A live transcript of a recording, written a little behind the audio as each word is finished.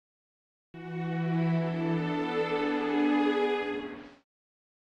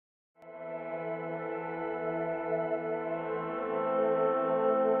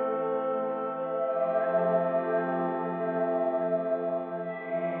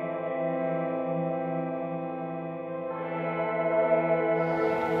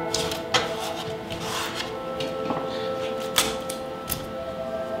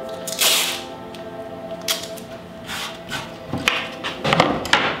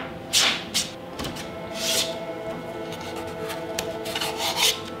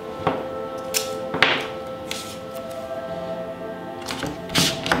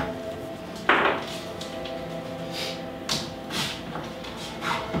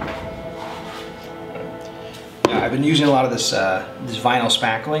I've been using a lot of this vinyl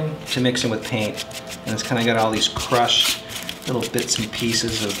spackling to mix in with paint, and it's kind of got all these crushed little bits and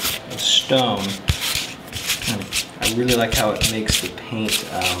pieces of stone. And I really like how it makes the paint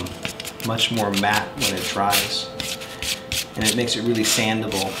much more matte when it dries, and it makes it really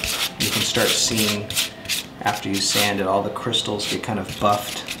sandable. You can start seeing, after you sand it, all the crystals get kind of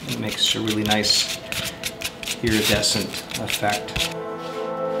buffed. It makes a really nice iridescent effect.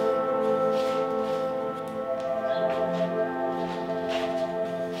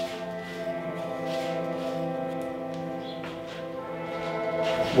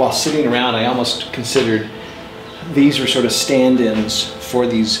 While sitting around, I almost considered these were sort of stand-ins for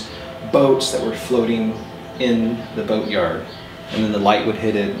these boats that were floating in the boatyard, and then the light would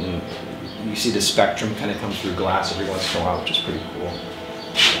hit it and you see the spectrum kind of come through glass every once in a while, which is pretty cool.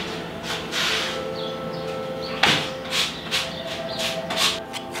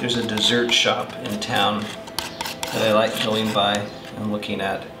 There's a dessert shop in town that I like going by and looking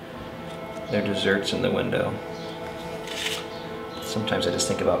at their desserts in the window. Sometimes I just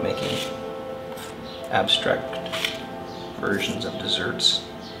think about making abstract versions of desserts.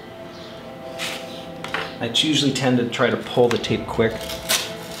 I usually tend to try to pull the tape quick.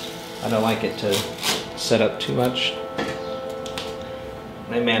 I don't like it to set up too much.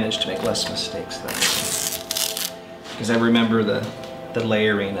 And I manage to make less mistakes then, because I remember the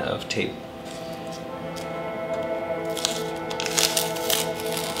layering of tape.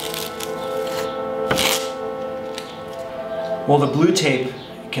 Well, the blue tape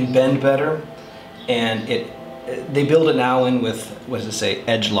can bend better, and they build it now in with, what does it say,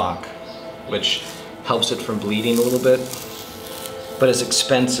 edge lock, which helps it from bleeding a little bit, but it's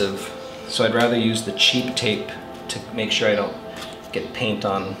expensive, so I'd rather use the cheap tape to make sure I don't get paint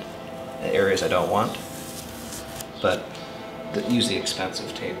on the areas I don't want, but use the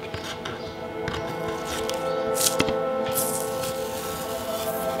expensive tape.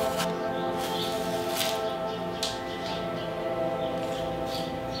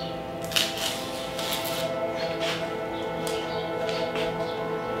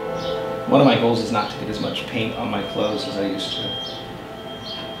 One of my goals is not to get as much paint on my clothes as I used to,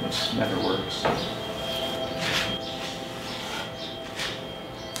 which never works.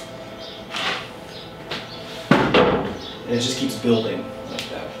 And it just keeps building like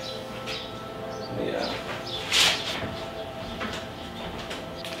that. Yeah.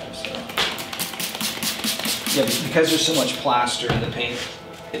 Yeah, because there's so much plaster in the paint,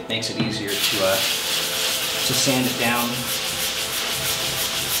 it makes it easier to sand it down.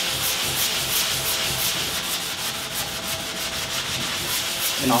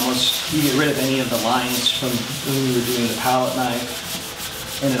 And almost, you get rid of any of the lines from when we were doing the palette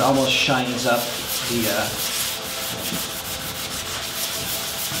knife, and it almost shines up the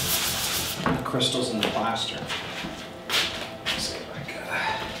crystals in the plaster. Let's see if I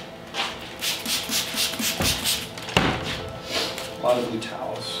got a lot of blue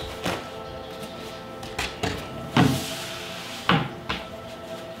towels.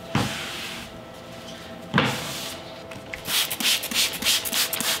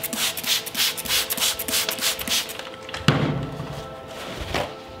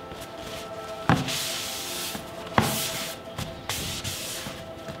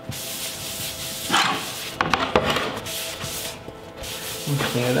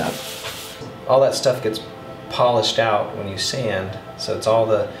 Clean it up. All that stuff gets polished out when you sand, so it's all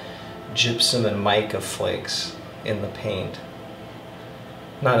the gypsum and mica flakes in the paint.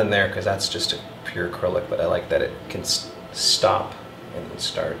 Not in there because that's just a pure acrylic, but I like that it can stop and then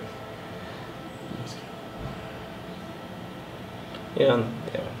start. Yeah,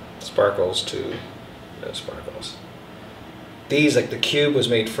 sparkles too. No sparkles. These, like the cube was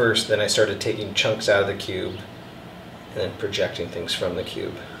made first, then I started taking chunks out of the cube and then projecting things from the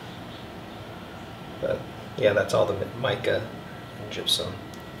cube. But yeah, that's all the mica and gypsum.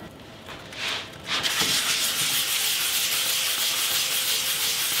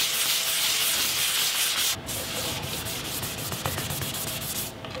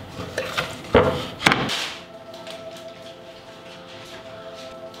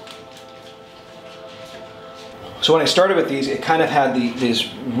 So when I started with these, it kind of had this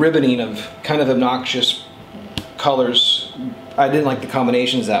ribboning of kind of obnoxious colors. I didn't like the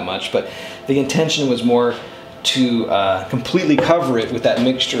combinations that much, but the intention was more to completely cover it with that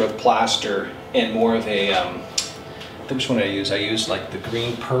mixture of plaster and more of a, which one did I use? I used like the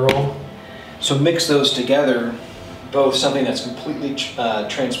green pearl. So mix those together, both something that's completely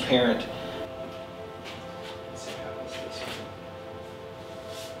transparent.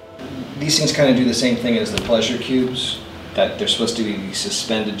 These things kind of do the same thing as the pleasure cubes, that they're supposed to be these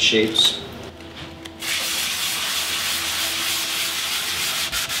suspended shapes.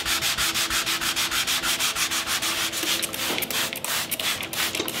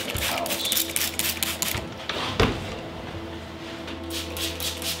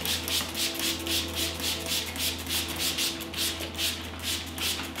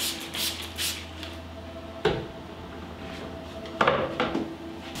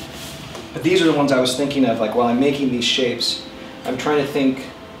 these are the ones I was thinking of, like while I'm making these shapes, I'm trying to think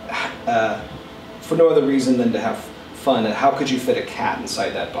for no other reason than to have fun. And how could you fit a cat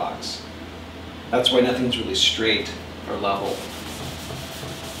inside that box? That's why nothing's really straight or level.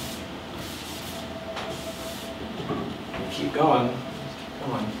 Keep going.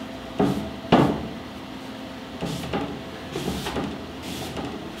 Come on.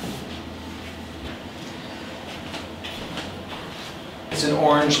 It's an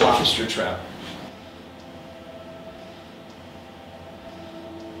orange lobster trap.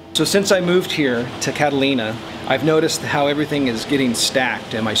 So since I moved here to Catalina, I've noticed how everything is getting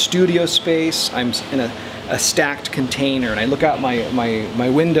stacked. In my studio space, I'm in a stacked container, and I look out my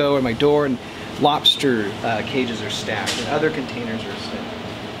window or my door, and lobster cages are stacked, and other containers are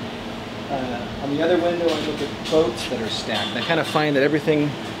stacked. On the other window, I look at boats that are stacked. I kind of find that everything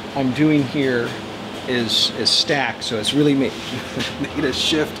I'm doing here is stacked, so it's really made a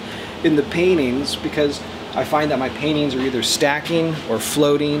shift in the paintings, because I find that my paintings are either stacking or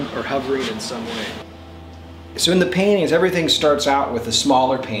floating or hovering in some way. So in the paintings, everything starts out with a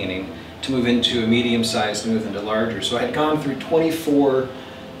smaller painting to move into a medium size, to move into larger. So I had gone through 24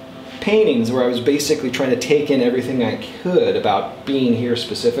 paintings where I was basically trying to take in everything I could about being here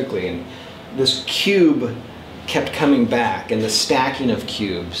specifically, and this cube kept coming back, and the stacking of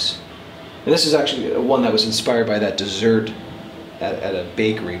cubes. And this is actually one that was inspired by that dessert at a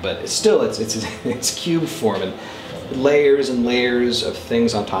bakery, but it's cube form, and layers and layers of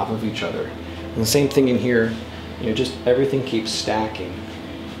things on top of each other. And the same thing in here, just everything keeps stacking.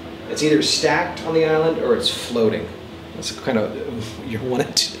 It's either stacked on the island or it's floating. It's kind of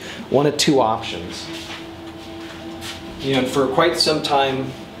one of two options. And for quite some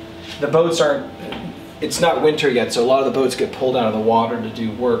time, the boats it's not winter yet, so a lot of the boats get pulled out of the water to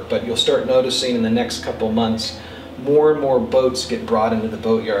do work, but you'll start noticing in the next couple months, more and more boats get brought into the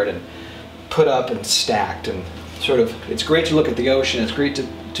boatyard and put up and stacked, and it's great to look at the ocean, it's great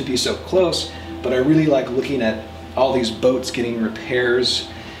to be so close, but I really like looking at all these boats getting repairs.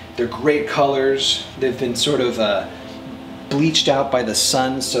 They're great colors, they've been sort of bleached out by the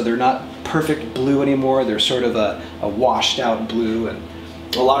sun, so they're not perfect blue anymore, they're sort of a washed out blue, and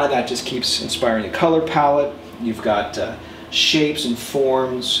a lot of that just keeps inspiring the color palette. You've got shapes and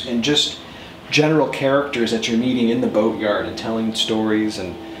forms and just general characters that you're meeting in the boatyard and telling stories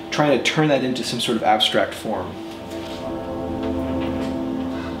and trying to turn that into some sort of abstract form.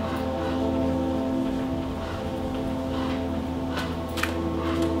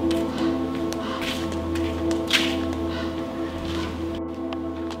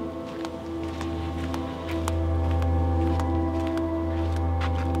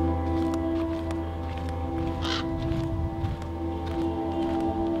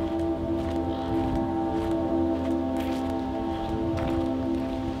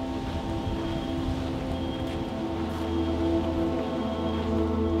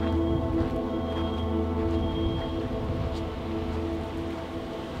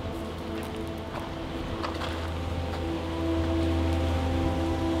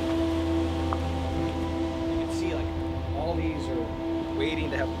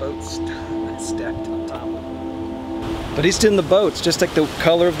 Waiting to have boats stacked on top of them. But just in the boats, just like the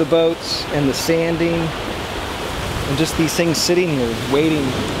color of the boats and the sanding and just these things sitting here waiting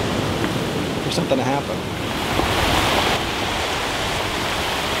for something to happen.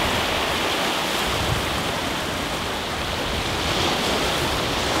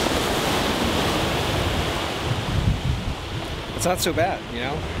 It's not so bad,